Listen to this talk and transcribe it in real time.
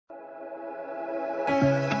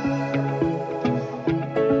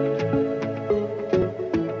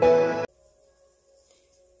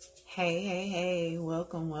Hey,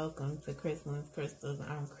 welcome to Kryslin's Crystals.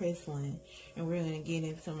 I'm Kryslyn, and we're going to get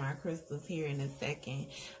into my crystals here in a second.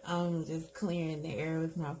 I'm just clearing the air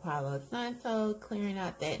with my Palo Santo, clearing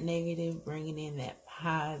out that negative, bringing in that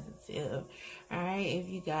positive. Alright, if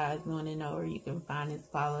you guys want to know where you can find this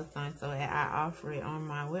Palo Santo, I offer it on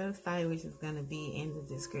my website, which is going to be in the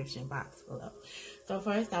description box below. So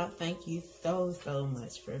first off, thank you so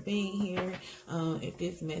much for being here. If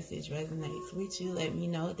this message resonates with you, let me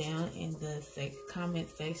know down in the comment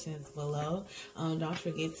sections below. Don't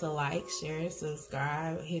forget to like, share,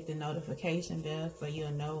 subscribe, hit the notification bell so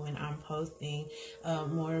you'll know when I'm posting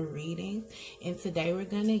more readings. And today we're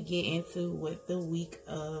going to get into what the week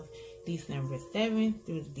of December 7th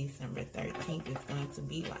through December 13th is going to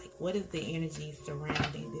be like. What is the energy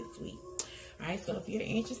surrounding this week? Alright, so if you're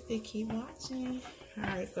interested, keep watching.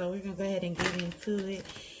 Alright, so we're going to go ahead and get into it.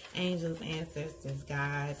 Angels, ancestors,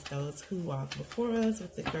 guides, those who walk before us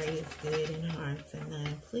with the greatest good and harm to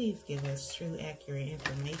none, please give us true, accurate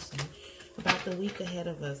information about the week ahead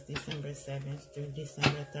of us, December 7th through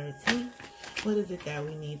December 13th. What is it that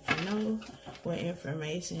we need to know? What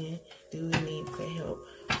information do we need to help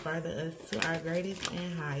further us to our greatest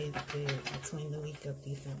and highest good between the week of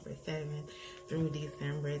December 7th through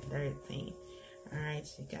December 13th? Alright,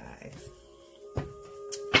 you guys.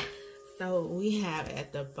 So we have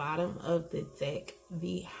at the bottom of the deck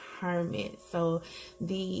the Hermit. So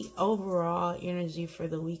the overall energy for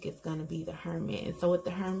the week is going to be the Hermit. And so what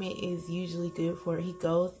the Hermit is usually good for, he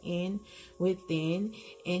goes in within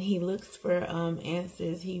and he looks for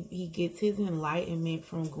answers. He gets his enlightenment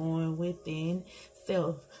from going within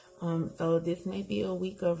self. So this may be a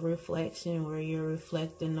week of reflection where you're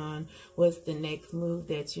reflecting on what's the next move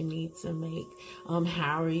that you need to make.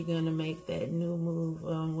 How are you going to make that new move?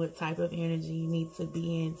 What type of energy you need to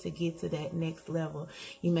be in to get to that next level.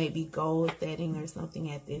 You may be goal setting or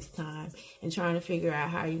something at this time and trying to figure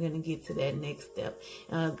out how you're going to get to that next step.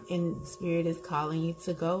 And Spirit is calling you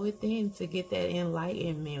to go within to get that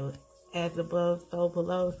enlightenment. As above, so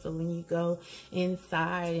below. So when you go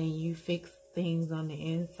inside and you fix things on the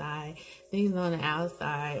inside, things on the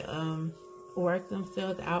outside work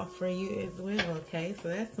themselves out for you as well. Okay, so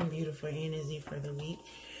that's some beautiful energy for the week.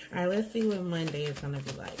 All right, let's see what Monday is going to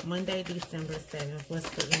be like. Monday, December 7th. What's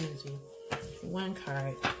the energy? One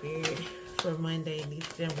card, Spirit, for Monday,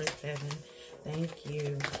 December 7th. Thank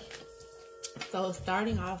you. So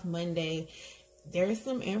starting off Monday, there's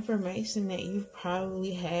some information that you've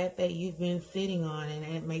probably had that you've been sitting on, and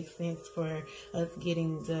it makes sense for us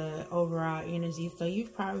getting the overall energy. So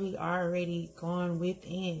you've probably already gone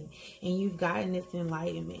within and you've gotten this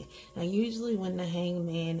enlightenment. Now usually when the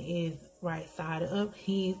Hangman is right side up,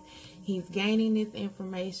 he's gaining this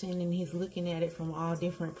information and he's looking at it from all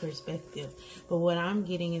different perspectives. But what I'm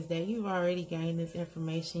getting is that you've already gained this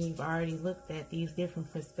information, you've already looked at these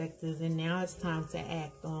different perspectives, and now it's time to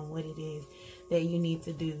act on what it is that you need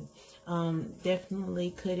to do.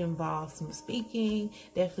 Definitely could involve some speaking,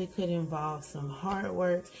 definitely could involve some hard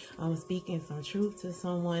work, speaking some truth to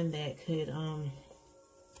someone that could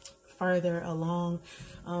further along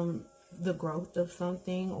the growth of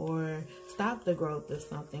something or stop the growth of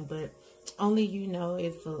something. But only you know.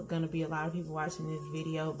 It's going to be a lot of people watching this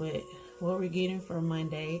video, but what we're getting for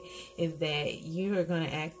Monday is that you are going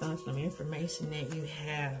to act on some information that you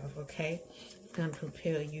have. Okay, it's going to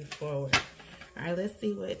propel you forward. All right, let's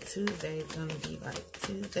see what Tuesday is going to be like.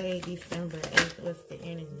 Tuesday, December 8th. What's the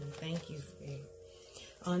energy? Thank you, Spirit.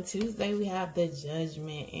 On Tuesday, we have the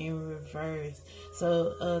Judgment in reverse.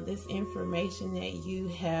 So this information that you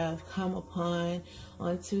have come upon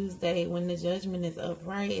on Tuesday, when the Judgment is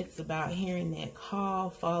upright, it's about hearing that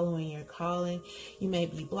call, following your calling. You may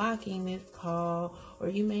be blocking this call, or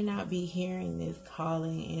you may not be hearing this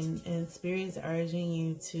calling, and Spirit is urging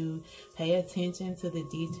you to pay attention to the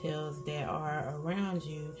details that are around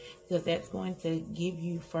you, because that's going to give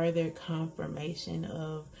you further confirmation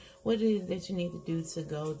of what it is that you need to do to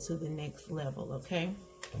go to the next level. Okay.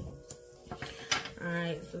 All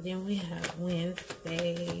right, so then we have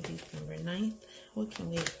Wednesday, December 9th. What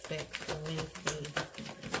can we expect for Wednesday,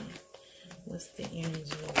 December 9th? What's the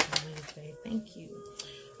energy of Wednesday? Thank you.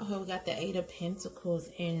 Okay, we got the Eight of Pentacles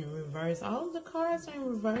in reverse. All of the cards are in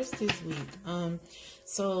reverse this week.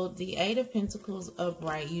 So the Eight of Pentacles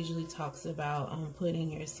upright usually talks about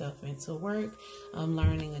putting yourself into work,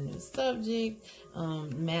 learning a new subject,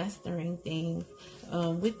 mastering things.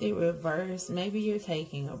 With the reverse, maybe you're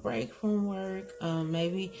taking a break from work.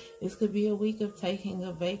 Maybe this could be a week of taking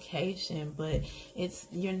a vacation, but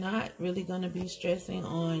you're not really going to be stressing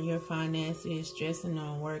on your finances, stressing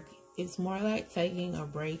on work. It's more like taking a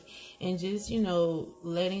break and just, you know,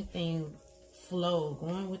 letting things flow,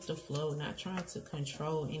 going with the flow, not trying to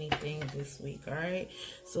control anything this week. All right,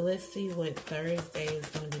 so let's see what Thursday is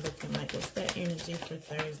going to be looking like. What's that energy for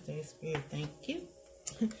Thursday, Spirit? Thank you.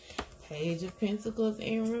 Page of Pentacles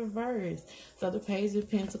in reverse. So the Page of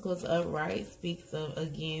Pentacles upright speaks of,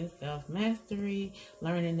 again, self-mastery,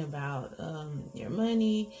 learning about your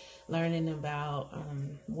money, learning about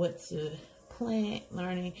what to plant,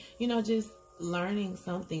 learning, you know, just learning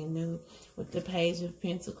something new. With the Page of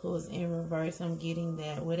Pentacles in reverse, I'm getting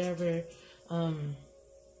that whatever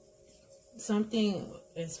something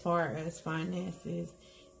as far as finances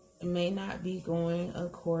may not be going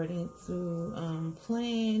according to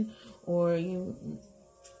plan, or you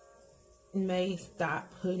may stop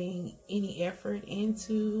putting any effort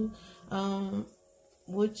into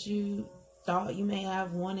what you thought you may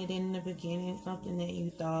have wanted in the beginning, something that you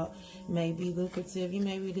thought may be lucrative. You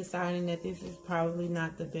may be deciding that this is probably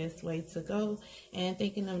not the best way to go and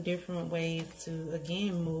thinking of different ways to,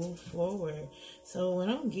 again, move forward. So what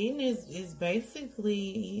I'm getting is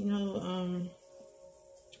basically, you know,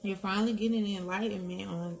 you're finally getting enlightenment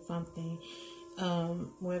on something.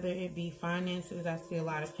 Whether it be finances, I see a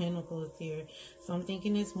lot of pentacles here, so I'm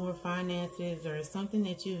thinking it's more finances or something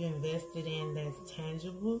that you've invested in that's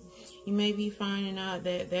tangible. You may be finding out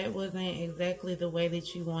that that wasn't exactly the way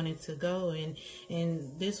that you wanted to go,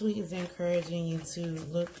 and this week is encouraging you to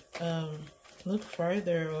look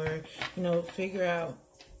further, or, you know, figure out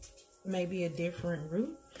maybe a different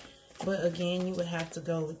route. But again, you would have to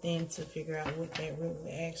go within to figure out what that route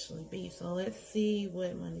would actually be. So let's see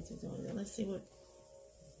what Monday to doing. Let's see what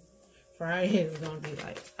Friday is going to be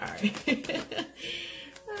like. All right.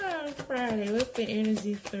 Oh, Friday. What's the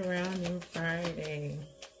energy surrounding Friday?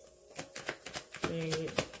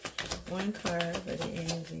 Spirit. One card for the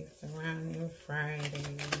energy surrounding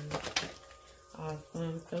Friday.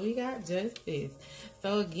 Awesome. So we got Justice.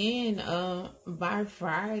 So again, by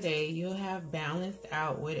Friday, you'll have balanced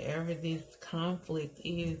out whatever this conflict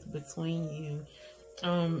is between you.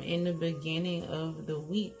 In the beginning of the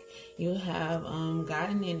week, you have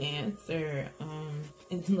gotten an answer.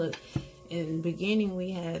 And look, in the beginning we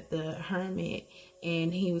had the Hermit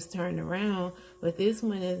and he was turned around, but this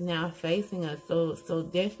one is now facing us. So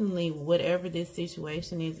definitely whatever this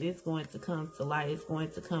situation is, it's going to come to light. It's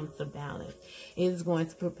going to come to balance. It's going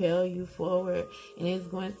to propel you forward, and it's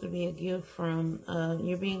going to be a gift from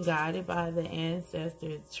you're being guided by the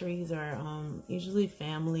ancestors. Trees are usually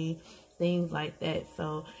family, things like that.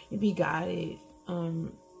 So you be guided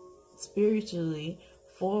spiritually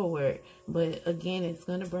forward, but again, it's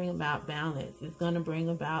going to bring about balance. It's going to bring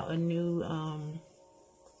about a new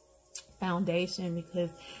foundation,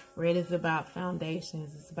 because red is about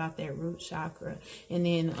foundations. It's about that root chakra. And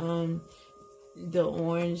then the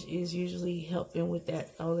orange is usually helping with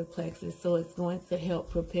that solar plexus, so it's going to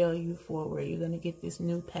help propel you forward. You're going to get this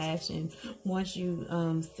new passion once you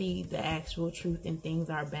see the actual truth and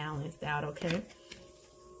things are balanced out. Okay.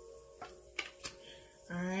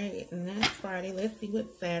 All right, and that's Friday. Let's see what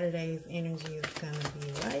Saturday's energy is going to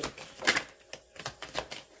be like.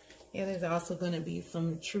 Yeah, there's also going to be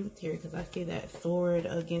some truth here, because I see that sword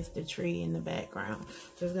against the tree in the background.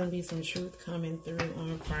 So there's going to be some truth coming through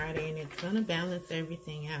on Friday, and it's going to balance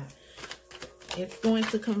everything out. It's going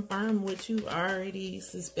to confirm what you already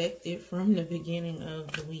suspected from the beginning of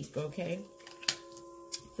the week, okay?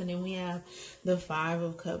 So then we have the Five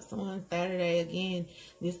of Cups on Saturday. Again,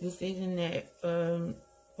 this decision that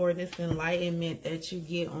or this enlightenment that you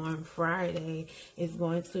get on Friday is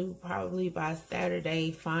going to probably by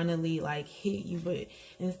Saturday finally like hit you. But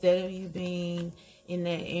instead of you being in that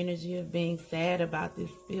energy of being sad about this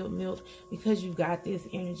spilled milk, because you got this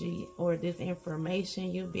energy or this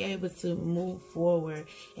information, you'll be able to move forward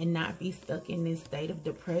and not be stuck in this state of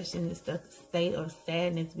depression, this state of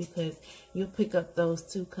sadness, because you'll pick up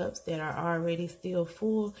those two cups that are already still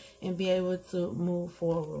full and be able to move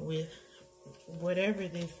forward with whatever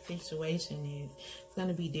this situation is. It's going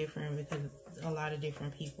to be different because it's a lot of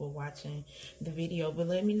different people watching the video. But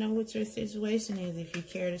let me know what your situation is if you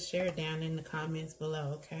care to share it down in the comments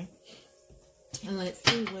below, okay? And let's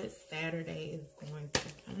see what Saturday is going to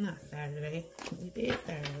kind not Saturday. We did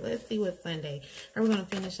Saturday. Let's see what Sunday. We're going to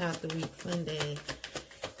finish out the week Sunday,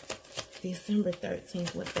 December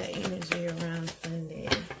 13th, with that energy around Sunday.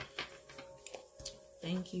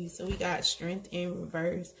 Thank you. So we got strength in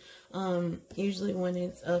reverse. Usually when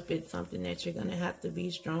it's up, it's something that you're going to have to be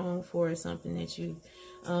strong for, something that you've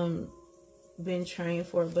been trained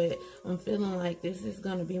for, but I'm feeling like this is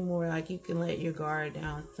going to be more like you can let your guard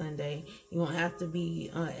down Sunday. You won't have to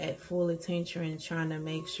be at full attention and trying to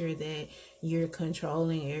make sure that you're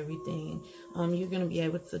controlling everything. You're going to be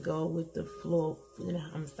able to go with the flow.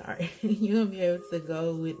 I'm sorry. You're going to be able to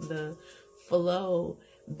go with the flow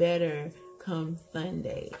better come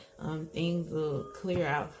Sunday. Things will clear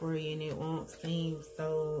out for you and it won't seem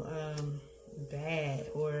so bad,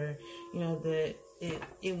 or you know, that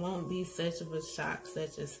it won't be such of a shock,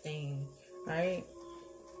 such a sting, right?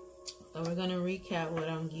 So we're going to recap what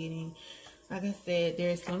I'm getting. Like I said,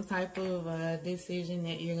 there's some type of decision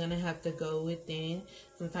that you're going to have to go within,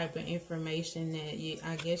 some type of information that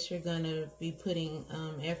I guess you're going to be putting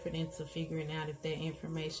effort into figuring out if that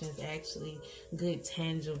information is actually good,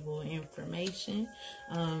 tangible information.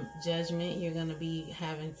 Judgment, you're going to be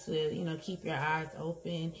having to, you know, keep your eyes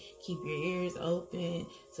open, keep your ears open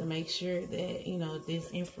to make sure that, you know,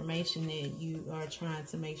 this information that you are trying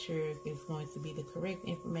to make sure if it's going to be the correct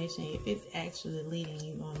information, if it's actually leading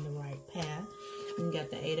you on the right path. You got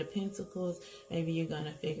the Eight of Pentacles. Maybe you're going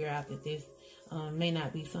to figure out that this may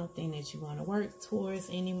not be something that you want to work towards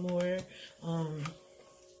anymore.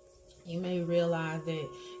 You may realize that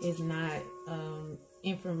it's not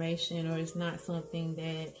information, or it's not something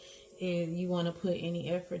that you want to put any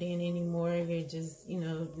effort in anymore. You're just, you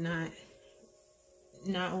know, not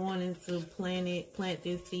wanting to plant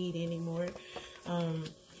this seed anymore.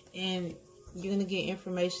 And you're going to get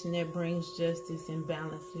information that brings justice and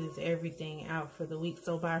balances everything out for the week.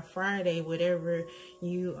 So by Friday, whatever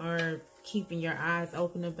you are keeping your eyes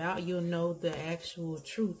open about, you'll know the actual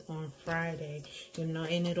truth on Friday. You know,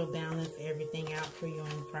 and it'll balance everything out for you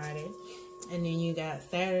on Friday. And then you got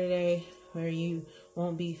Saturday, where you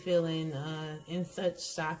won't be feeling in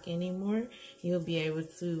such shock anymore. You'll be able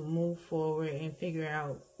to move forward and figure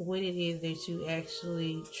out what it is that you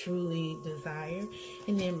actually truly desire.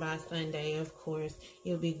 And then by Sunday, of course,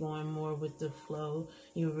 you'll be going more with the flow.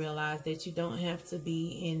 You'll realize that you don't have to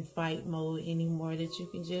be in fight mode anymore, that you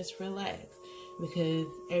can just relax, because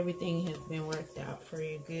everything has been worked out for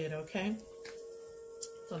your good, okay?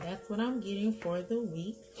 So that's what I'm getting for the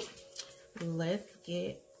week. Let's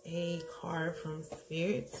get a card from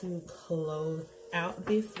Spirit to close out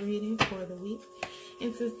this reading for the week,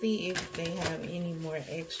 and to see if they have any more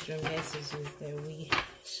extra messages that we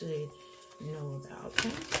should know about, okay?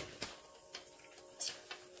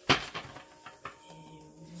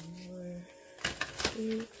 And more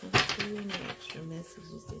Spirit, consider any extra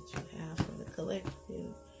messages that you have for the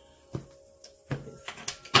collective for this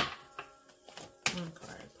week. One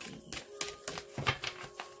card, please.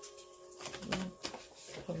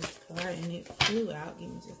 Postcard, and it flew out. Give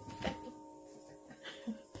me just a second.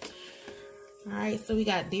 Alright, so we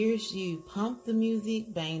got, dearest you, pump the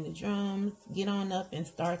music, bang the drums, get on up and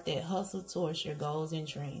start that hustle towards your goals and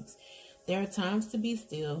dreams. There are times to be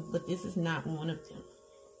still, but this is not one of them.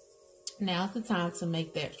 Now's the time to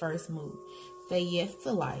make that first move. Say yes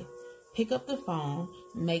to life. Pick up the phone,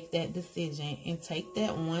 make that decision, and take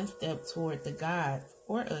that one step toward the gods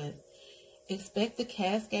or us. Expect the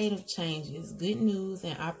cascade of changes, good news,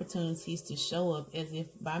 and opportunities to show up as if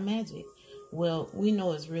by magic. Well, we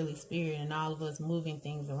know it's really Spirit and all of us moving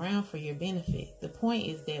things around for your benefit. The point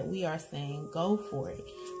is that we are saying go for it.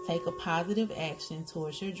 Take a positive action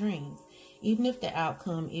towards your dreams. Even if the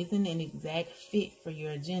outcome isn't an exact fit for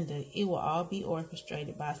your agenda, it will all be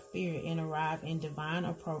orchestrated by Spirit and arrive in divine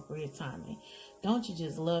appropriate timing. Don't you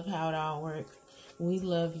just love how it all works? We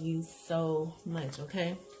love you so much,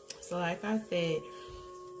 okay? So like I said,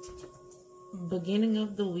 beginning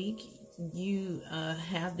of the week, you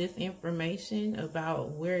have this information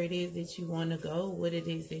about where it is that you want to go, what it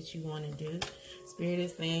is that you want to do. Spirit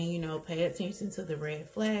is saying, you know, pay attention to the red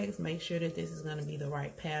flags. Make sure that this is going to be the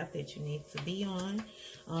right path that you need to be on.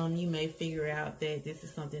 You may figure out that this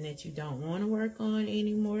is something that you don't want to work on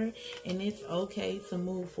anymore. And it's okay to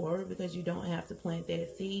move forward, because you don't have to plant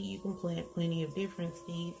that seed. You can plant plenty of different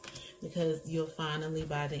seeds, because you'll finally,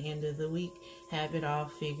 by the end of the week, have it all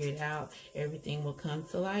figured out. Everything will come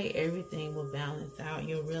to light. Everything will balance out.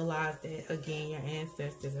 You'll realize that, again, your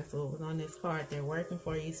ancestors, that's what was on this card, they're working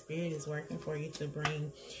for you. Spirit is working for you to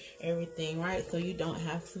bring everything right, so you don't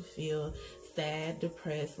have to feel sad,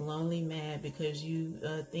 depressed, lonely, mad because you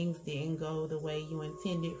things didn't go the way you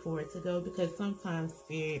intended for it to go. Because sometimes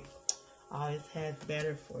Spirit always has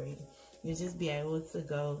better for you. You just be able to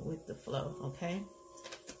go with the flow, okay?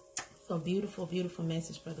 So beautiful, beautiful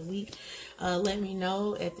message for the week. Let me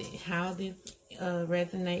know how this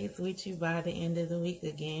resonates with you by the end of the week.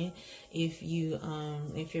 Again, if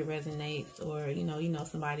it resonates, or you know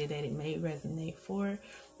somebody that it may resonate for,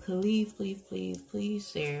 please, please, please, please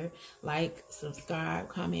share, like, subscribe,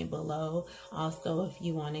 comment below. Also, if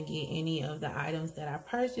you want to get any of the items that I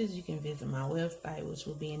purchased, you can visit my website, which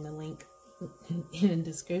will be in the link in the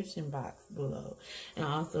description box below. And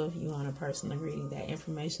also, if you want a personal reading, that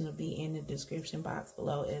information will be in the description box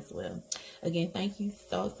below as well. Again, thank you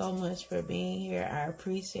so much for being here. I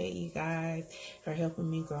appreciate you guys for helping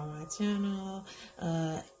me grow my channel,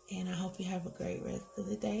 and I hope you have a great rest of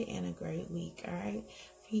the day and a great week. All right,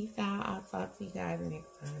 peace out. I'll talk to you guys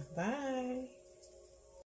next time. Bye.